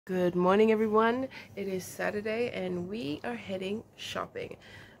Good morning, everyone. It is Saturday and we are heading shopping.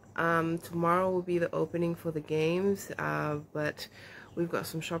 Tomorrow will be the opening for the games, but we've got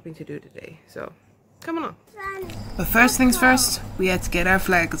some shopping to do today, so come on. But first things first, we had to get our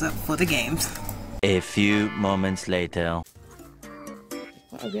flags up for the games. A few moments later.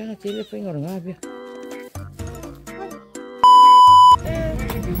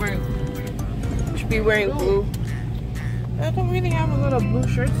 Should be wearing blue. I don't really have a lot of blue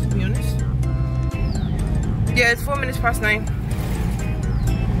shirts, to be honest. Yeah, it's 4 minutes past 9.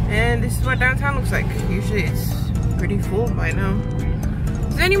 And this is what downtown looks like. Usually it's pretty full by now.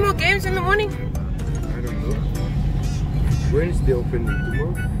 Is there any more games in the morning? I don't know. When is the opening?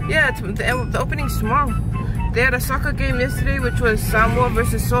 Tomorrow? Yeah, the opening's tomorrow. They had a soccer game yesterday, which was Samoa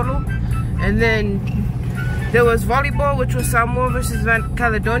versus Solo. And then there was volleyball, which was Samoa versus Van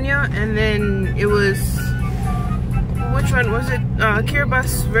Caledonia. And then it was... which one was it?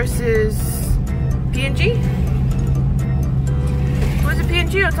 Kiribati versus PNG? Was it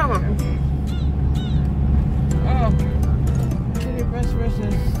PNG or Togo? Oh, Kiribati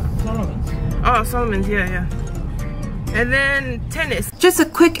versus Solomons. Oh, Solomons, yeah. And then tennis. Just a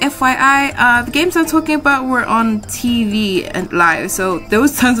quick FYI, the games I'm talking about were on TV and live, so there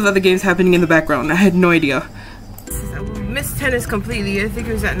was tons of other games happening in the background. I had no idea. I missed tennis completely. I think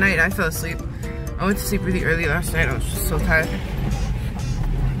it was at night. I fell asleep. I went to sleep really early last night. I was just so tired.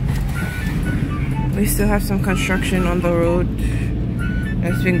 We still have some construction on the road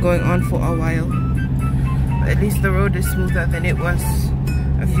that's been going on for a while. But at least the road is smoother than it was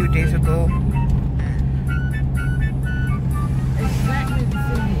a few days ago. Excitement in the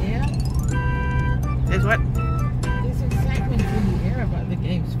air. There's what? There's excitement in the air about the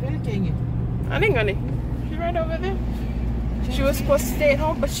game. Speaking it. I didn't got it. She's right over there. She was supposed to stay at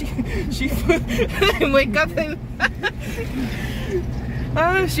home, but she wake up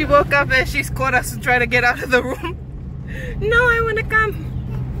and she woke up and she's caught us trying to get out of the room. No, I want to come.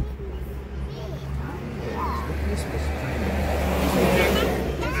 Isn't this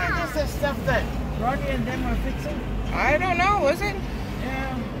the stuff that Ronnie and them are fixing? I don't know, was it?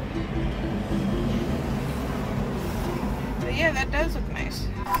 Yeah. But yeah, that does look nice.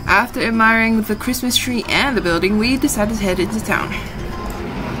 After admiring the Christmas tree and the building, we decided to head into town.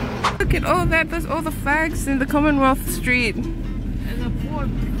 Look at all that, there's all the flags in the Commonwealth Street. And the poor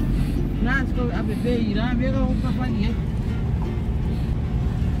lands go up the bay, you know, we're going to find it.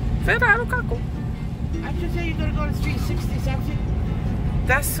 I should say you're going to go to street 60 something.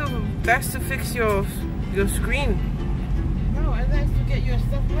 That's to fix your screen. No, and that's to get your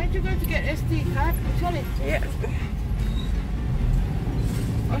stuff. Weren't you going to get SD card? Tell it. Yeah.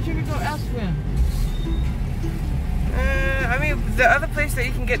 Or should we go elsewhere? I mean, the other place that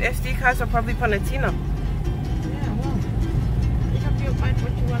you can get SD cards are probably Panatina. Yeah, well, make up your mind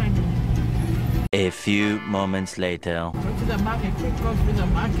what you want to do. A few moments later. Go to the market, quick go to the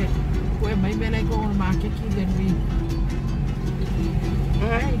market. Where maybe I go on the market, then we...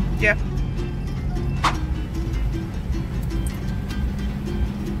 Right? Yeah.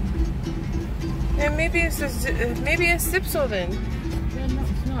 And maybe it's Zipso then. Yeah, no,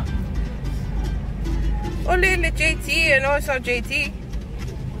 it's not. Oh, little JT. I know it's not JT.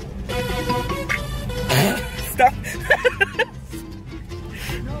 Stop.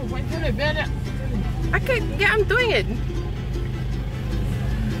 No, wait till it better. I can't. Yeah, I'm doing it.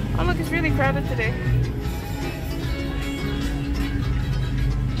 Oh, look, it's really crowded today.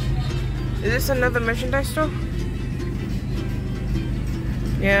 Is this another merchandise store?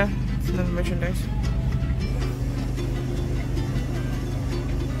 Yeah, it's another merchandise.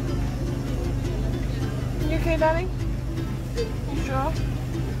 You okay, darling? You sure?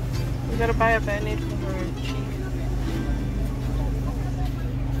 We gotta buy a band-aid for her cheek.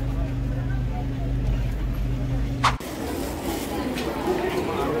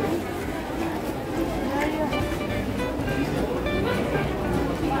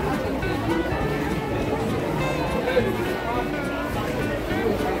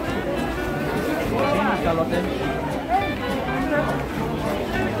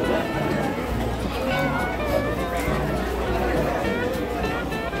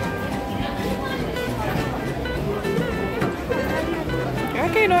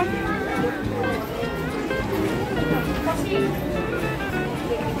 Okay, no.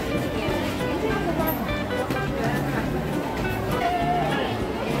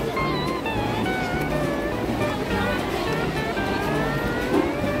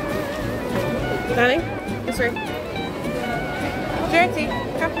 Darling, this way. Dirty,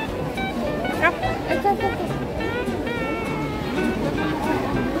 come. Come.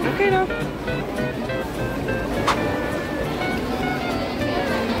 Okay, no.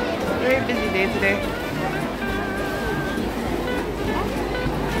 day today.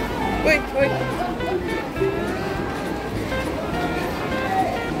 Wait.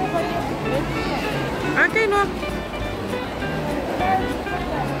 Okay, no.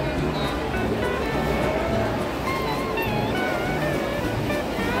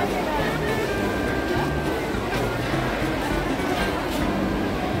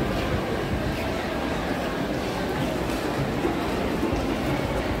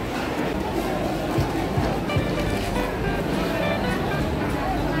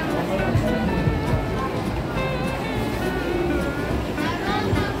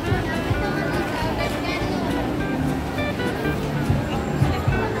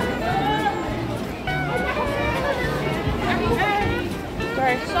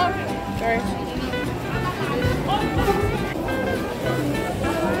 Sorry.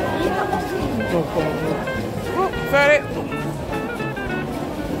 Oh, got it.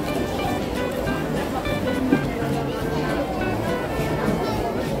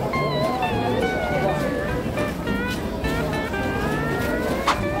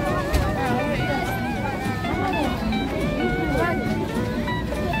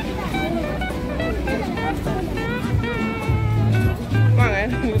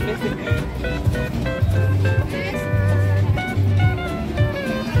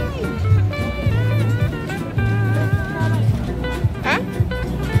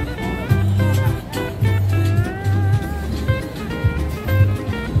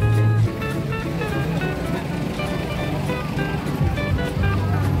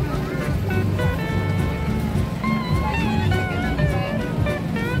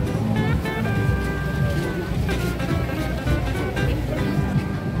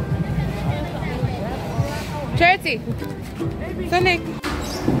 Charity, Sunday.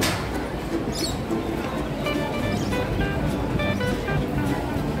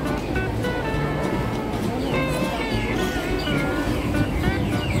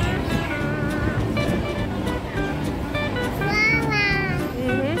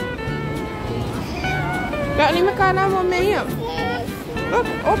 Got any makanan on me here? Look,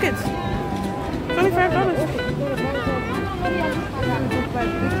 orchids. $25.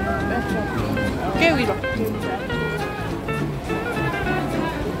 Okay, we go.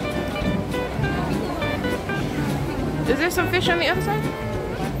 Is there some fish on the other side?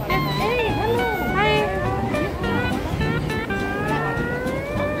 Yeah. Hey, hello. Hi.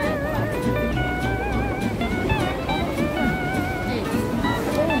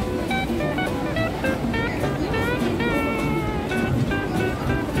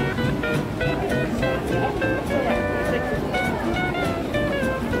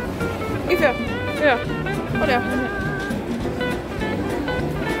 Yeah. Oh, there.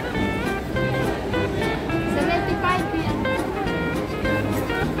 75 p.m.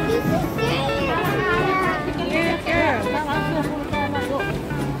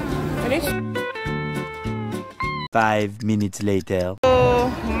 Finish? 5 minutes later.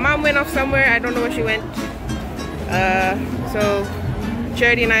 So, Mom went off somewhere. I don't know where she went. So,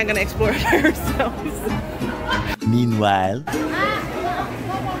 Charity and I are gonna explore by ourselves. Meanwhile.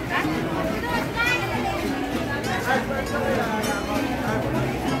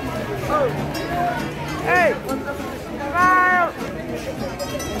 Hey! Smile!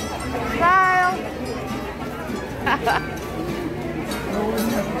 Smile!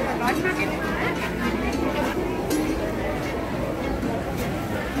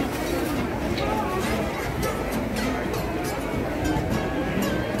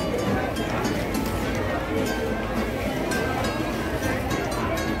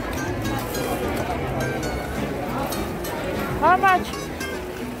 How much?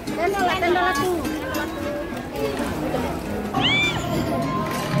 $10 too.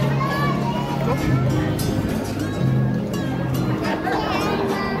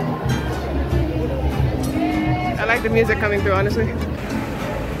 I like the music coming through, honestly.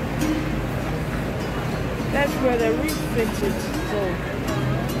 That's where the refix is sold.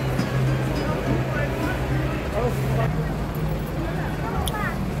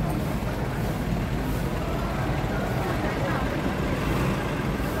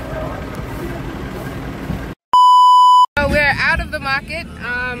 So we're out of the market.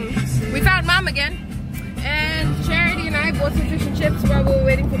 We found Mom again, and Charity and I bought some fish and chips while we were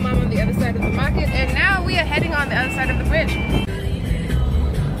waiting for Mom on the other side of the market, and now we are heading on the other side of the bridge.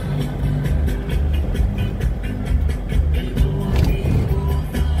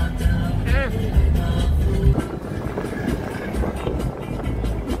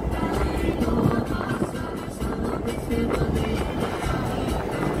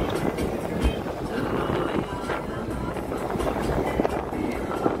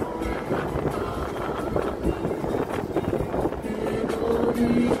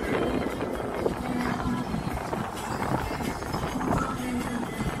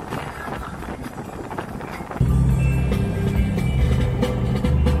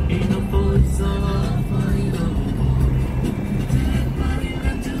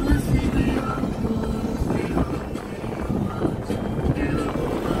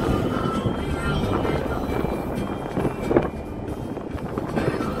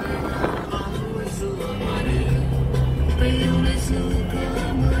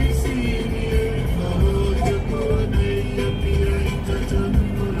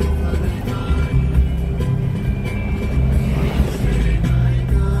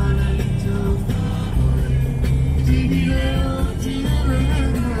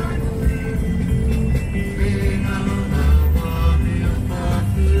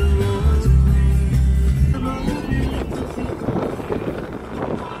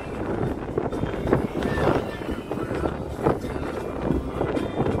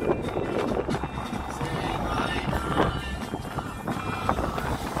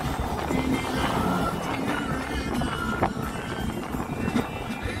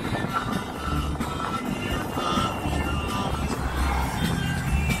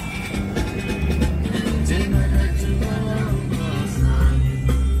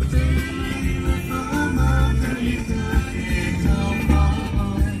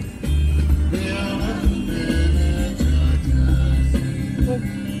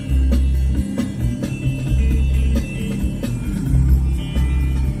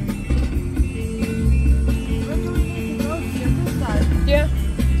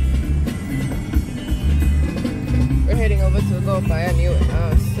 to go buy a new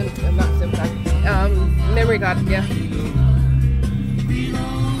not SIM card, memory card. Yeah.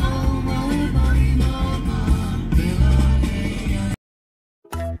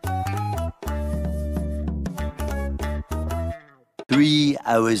 Three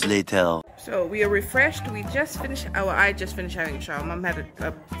hours later. So we are refreshed. I just finished having a shower. Mom had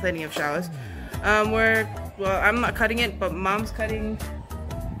plenty of showers. I'm not cutting it, but Mom's cutting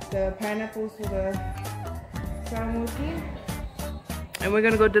the pineapples for the samosi, and we're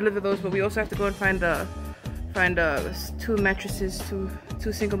gonna go deliver those. But we also have to go and find two mattresses, two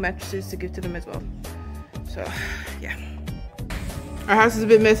single mattresses to give to them as well. So yeah, our house is a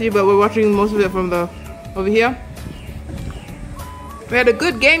bit messy, but we're watching most of it from over here. We had a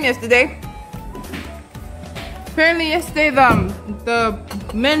good game yesterday. Apparently yesterday the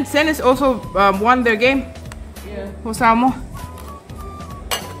men's tennis also won their game. Yeah.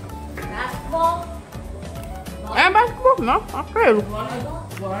 Basketball? And basketball? No, not really.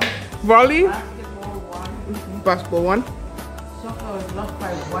 Volley? Basketball won. Soccer was lost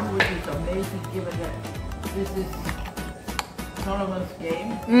by 1, which is amazing given that this is Solomon's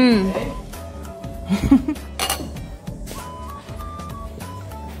game. Okay?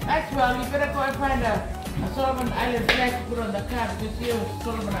 Actually, you better go and find a Solomon Island flag to put on the car because here is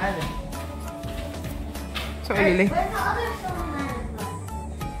Solomon Island. So Lily. Where's the other Solomon Island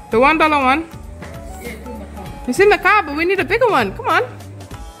flag? The $1 one? Yeah, it's in the car. It's in the car, but we need a bigger one. Come on.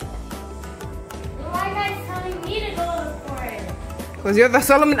 Why are you guys telling me to go look for it? Because you're the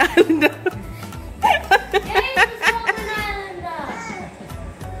Solomon Islander. It ain't the Solomon Islander.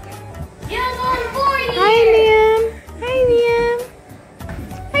 You're going for you. Hi, Liam. Hi, Liam.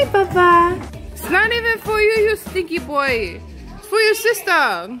 Hi, Papa. It's not even for you, you stinky boy. It's for your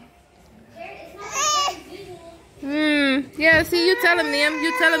sister. Yeah, see, you tell him, Liam.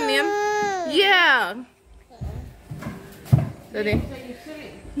 You tell him, Liam. Yeah. Daddy.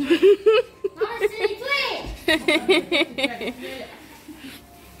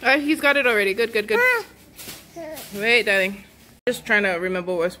 He's got it already. Good, good, good. Wait, darling. Just trying to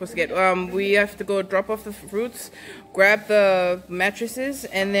remember what we're supposed to get. We have to go drop off the fruits, grab the mattresses,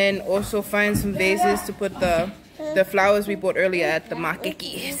 and then also find some vases to put the flowers we bought earlier at the market.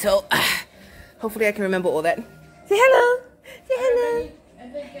 So hopefully I can remember all that. Say hello. Say hello.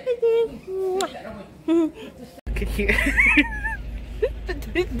 You can hear.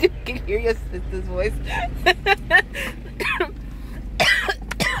 You can hear your sister's voice.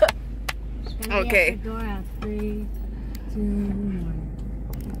 Okay.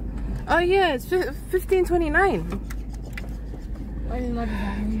 Oh yeah, it's 15:29. What does that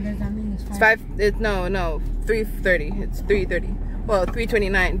mean? Does that mean It's 5. No, 3:30. It's 3:30. Well,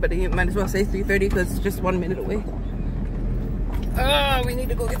 3:29, but you might as well say 3:30 because it's just 1 minute away. Oh, we need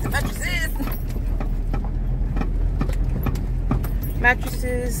to go get the mattresses.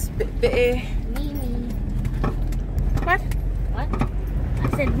 Mattresses. Mimi. What? What? I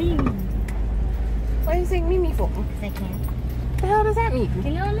said Mimi. What are you saying Mimi for? Because I can't. What the hell does that mean?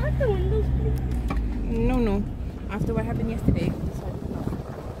 Can you unlock the windows, please? No. After what happened yesterday.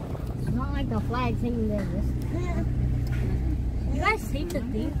 It's not like the flag's hanging there. You guys tape the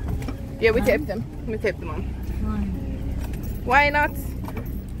thing? Yeah, we taped them. We taped them on. Why? Why not?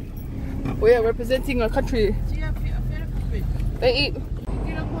 We are representing our country. They eat.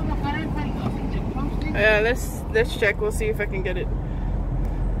 Yeah, let's check. We'll see if I can get it.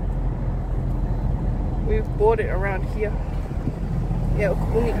 We bought it around here. Yeah,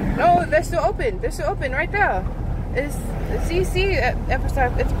 no, they're still open. They're still open right there. It's CC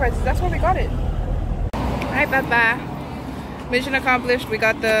Enterprises. That's where we got it. Alright, bye. Mission accomplished. We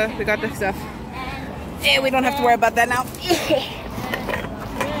got the stuff. Yeah, we don't have to worry about that now.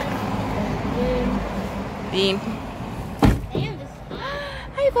 Bean.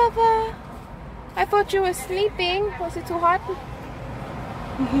 Hi, Papa. I thought you were sleeping. Was it too hot?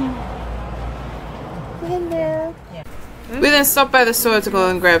 Hello. Yeah. We then stopped by the store to go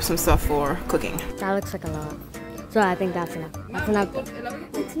and grab some stuff for cooking. That looks like a lot. So I think that's enough. That's enough.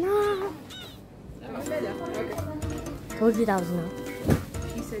 It's not. Told you that was enough.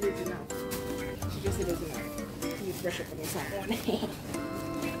 She said it's enough. She just said it's enough. You brush up on your side.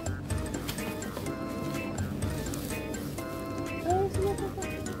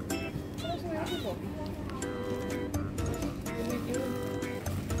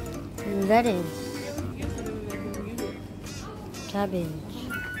 Lettuce. Cabbage.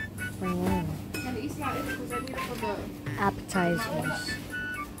 Appetizers.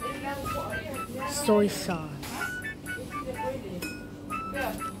 Soy sauce.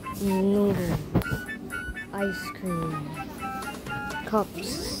 Noodles. Ice cream. Cups.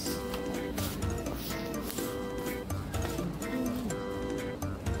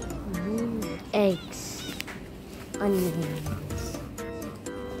 eggs, onions.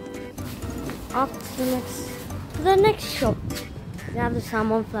 Off to the next shop. They have the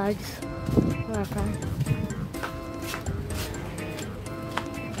salmon flags. Okay.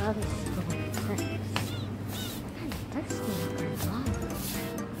 That is so nice. That's not a lot.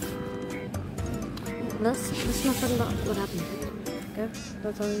 Let's not talk about what happened. Okay?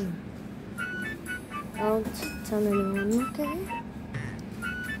 Don't tell anyone. Don't tell anyone, okay?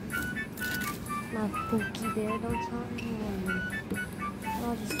 My pookie there, don't tell anyone.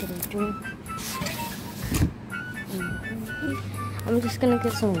 Oh, just kidding. I'm just gonna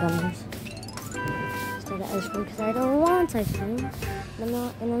get some gummies instead of ice cream because I don't want ice cream. And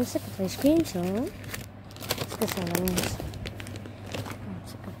I'm sick of ice cream, so let's get some gummies. I'm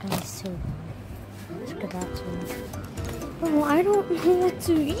sick of gummies too. I'm sick of that too. Oh, I don't know what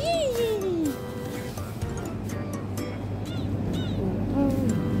to eat.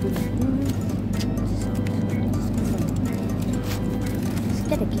 Just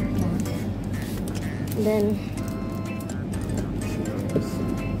get a Kit Kat. And then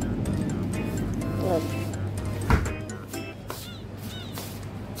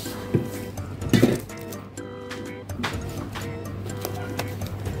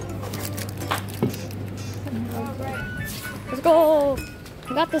let's go!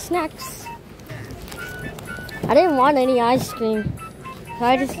 I got the snacks. I didn't want any ice cream. So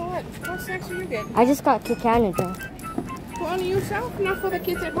What snacks are you getting? I just got Kit Kat and Joe. For only yourself, not for the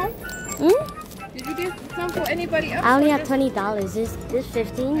kids at home? Hmm? Did you get some for anybody else? I only have $20. This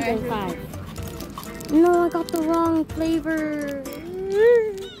 15, then 5. No, I got the wrong flavor.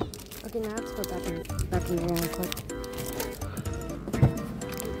 Okay, now let's go back in there real quick.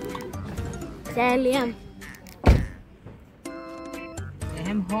 Saliam.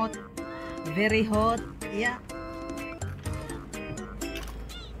 I'm hot. Very hot. Yeah.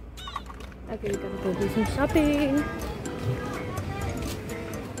 Okay, we gotta go do some shopping.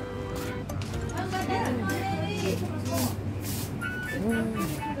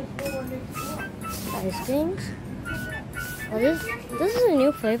 Ice creams. Oh, this is a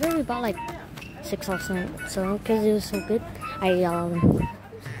new flavor. We bought like 6 or so because it was so good. I ate all of them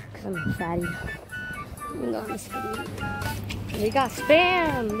because I'm a fatty. No, I'm just kidding. We got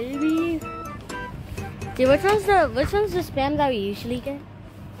Spam, baby. Dude, which one's the Spam that we usually get?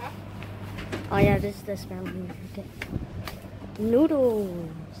 Oh yeah, this is the Spam we usually get. Noodles.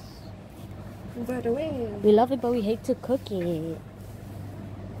 By the way. We love it, but we hate to cook it.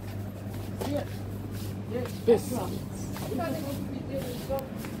 Biscuits.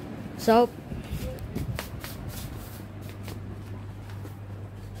 Soap.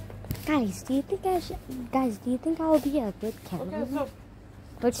 Guys, do you think I will be a good cameraman?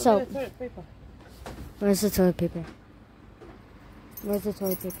 Which soap? Where's the toilet paper? Where's the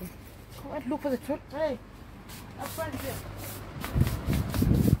toilet paper? Go and look for the toilet. Hey, up front here.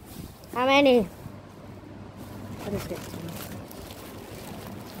 How many? What is it?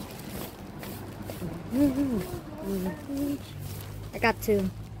 I got 2.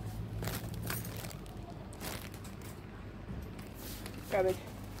 Garbage.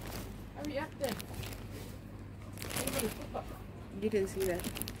 Hurry up then. You didn't see that.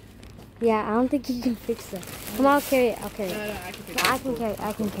 Yeah, I don't think you can fix that. Come on, I'll carry it. I'll carry it. No, I can fix No, it. I can carry it.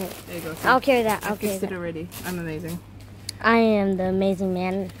 I can carry it. There you go. I'll carry that. I'll I carry fixed it that. already. I'm amazing. I am the amazing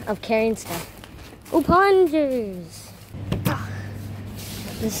man of carrying stuff. Oh, plungers!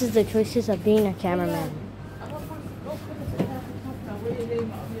 This is the choices of being a cameraman.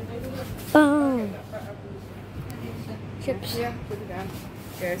 Boom! Chips. Yeah, put it down.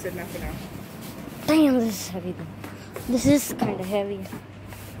 Yeah, I said not for now. Damn, this is heavy though. This is kind of heavy.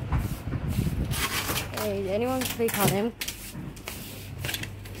 Hey, anyone play call him?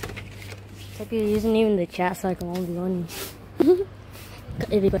 Type your username in the chat so I can 1v1 you.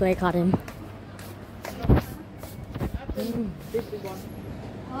 If you play caught him. This is one.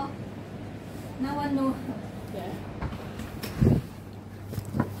 Oh, no one knows. Yeah.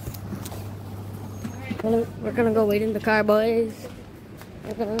 We're gonna go wait in the car, boys.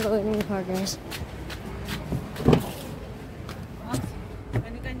 We're gonna go wait in the car, guys.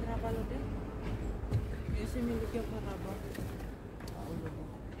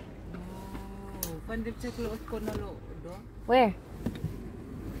 Where?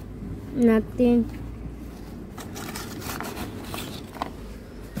 Nothing.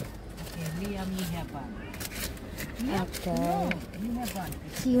 Okay.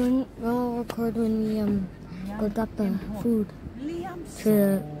 See when we'll record when we go up the food to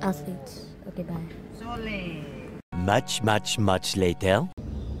the athletes. Okay, bye. Much later.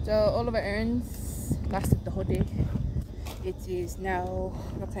 So all of our errands lasted the whole day. It is now,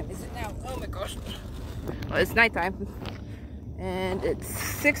 what time is it now? Oh my gosh. Well, it's nighttime. And it's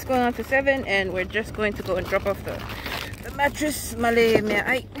 6 going on to 7, and we're just going to go and drop off the mattress. Mali me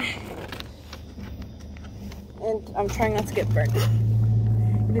ay. And I'm trying not to get burnt.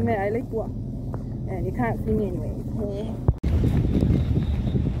 I like what? And you can't see me anyway.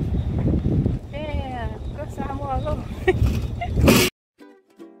 Yeah, go somewhere, go.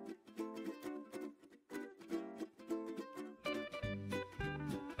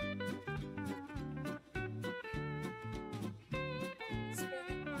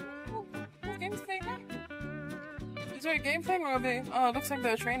 Is there a game thing or are they? Oh, it looks like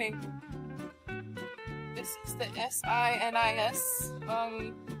they're training. This is the SINIS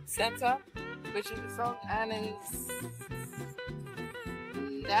Center, which is the South Anna's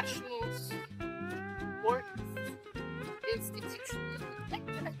National Sport Institution.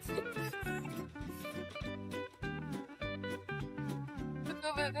 Look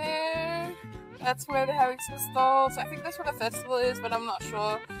over there. That's where they're having some stalls. I think that's where the festival is, but I'm not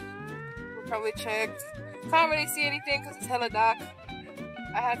sure. We'll probably check. Can't really see anything because it's hella dark.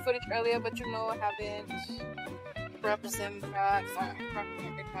 I had footage earlier, but you know I haven't represented that.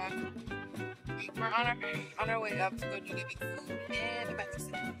 We're on our way up to go to getting food and the mattress.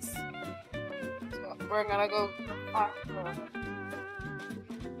 So we're gonna go.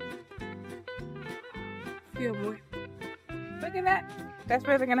 Feel more. Look at that. That's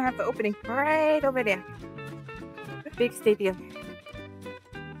where they're gonna have the opening. Right over there. The big stadium.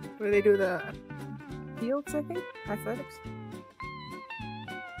 Where they do the fields, I think? Athletics?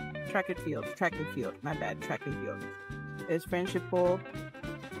 Track and field. My bad, track and field. There's Friendship Bowl.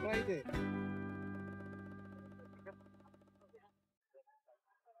 Right there.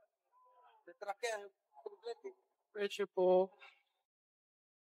 Friendship Bowl.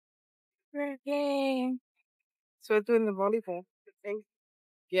 Working. So we're doing the volleyball thing.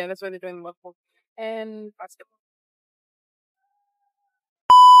 Yeah, that's why they're doing the volleyball. And basketball.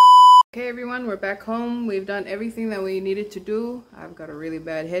 Okay everyone, we're back home. We've done everything that we needed to do. I've got a really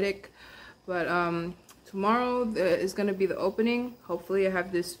bad headache. But tomorrow is going to be the opening. Hopefully I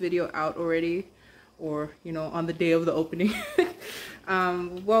have this video out already. Or, you know, on the day of the opening.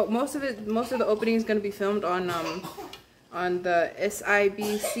 Well, most of the opening is going to be filmed on the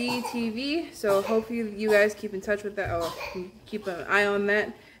SIBC TV. So hopefully you guys keep in touch with that, or keep an eye on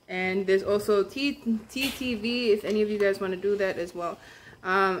that. And there's also TTV if any of you guys want to do that as well.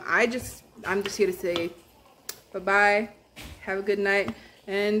 I'm just here to say bye-bye, have a good night,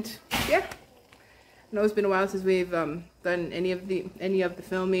 and yeah, I know it's been a while since we've done any of the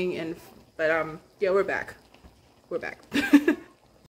filming, but yeah, we're back.